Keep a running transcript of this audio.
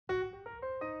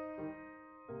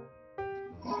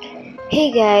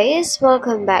Hey guys,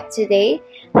 welcome back. Today.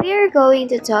 We are going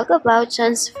to talk about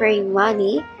transferring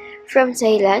money from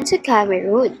Thailand to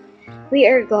Cameroon. We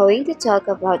are going to talk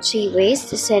about 3 ways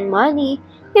to send money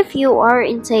if you are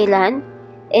in Thailand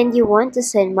and you want to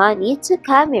send money to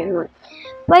Cameroon.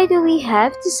 Why do we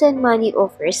have to send money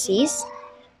overseas?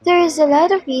 There is a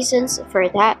lot of reasons for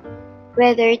that,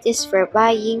 whether it is for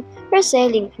buying or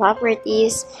selling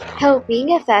properties,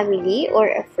 helping a family or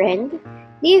a friend,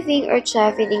 living or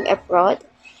traveling abroad,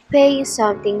 paying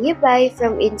something you buy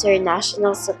from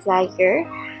international supplier,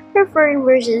 or for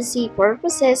emergency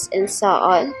purposes and so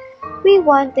on. We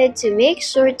wanted to make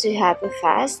sure to have a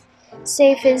fast,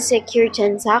 safe and secure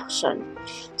transaction.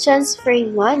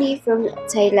 Transferring money from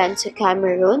Thailand to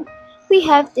Cameroon, we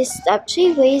have these top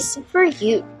 3 ways for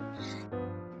you.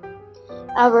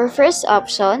 Our first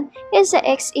option is the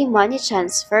XE Money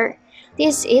Transfer.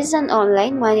 This is an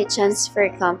online money transfer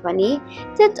company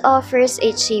that offers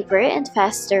a cheaper and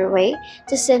faster way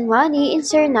to send money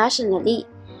internationally.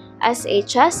 As a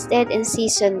trusted and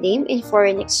seasoned name in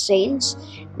foreign exchange,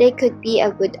 they could be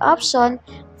a good option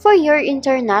for your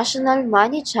international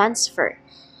money transfer.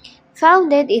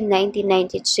 Founded in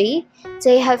 1993,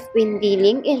 they have been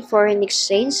dealing in foreign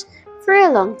exchange for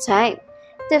a long time.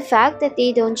 The fact that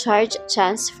they don't charge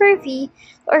transfer fee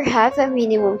or have a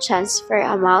minimum transfer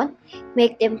amount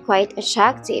make them quite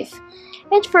attractive.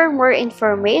 And for more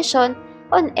information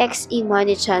on XE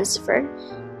Money Transfer,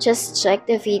 just check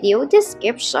the video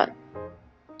description.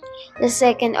 The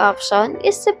second option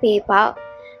is the PayPal.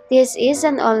 This is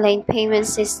an online payment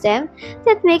system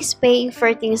that makes paying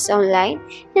for things online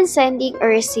and sending or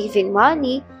receiving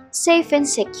money safe and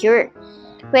secure.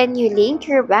 When you link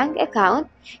your bank account,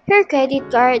 your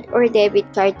credit card or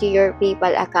debit card to your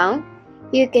PayPal account,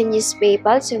 you can use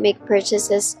PayPal to make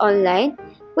purchases online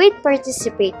with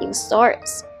participating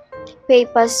stores.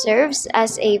 PayPal serves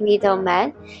as a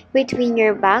middleman between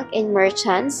your bank and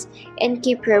merchants and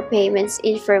keep your payments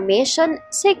information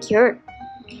secure.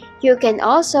 You can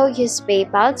also use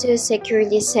PayPal to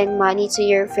securely send money to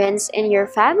your friends and your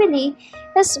family,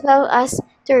 as well as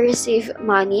to receive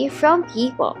money from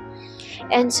people.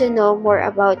 And to know more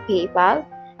about PayPal,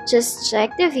 just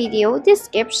check the video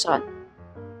description.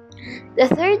 The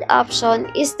third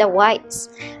option is the Wise.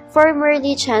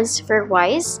 Formerly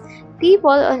TransferWise,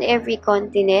 people on every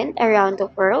continent around the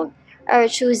world are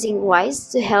choosing Wise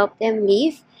to help them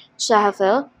live,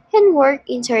 travel, and work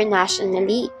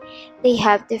internationally. They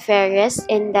have the fairest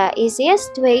and the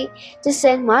easiest way to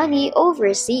send money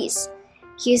overseas.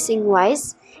 Using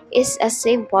Wise is as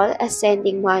simple as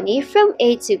sending money from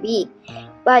A to B,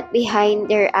 but behind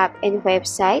their app and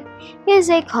website is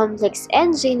a complex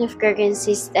engine of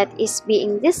currencies that is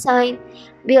being designed,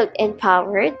 built, and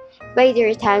powered by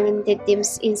their talented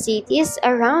teams in cities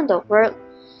around the world.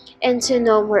 And to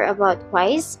know more about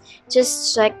Wise,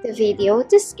 just check the video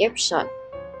description.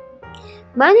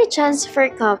 Money transfer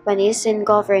companies and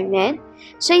government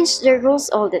change the rules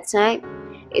all the time.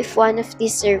 If one of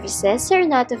these services are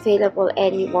not available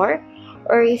anymore,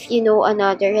 or if you know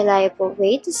another reliable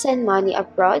way to send money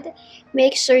abroad,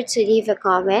 make sure to leave a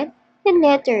comment and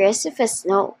let the rest of us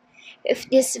know. If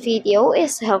this video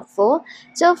is helpful,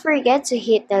 don't forget to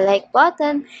hit the like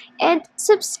button and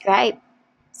subscribe.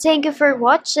 Thank you for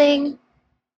watching.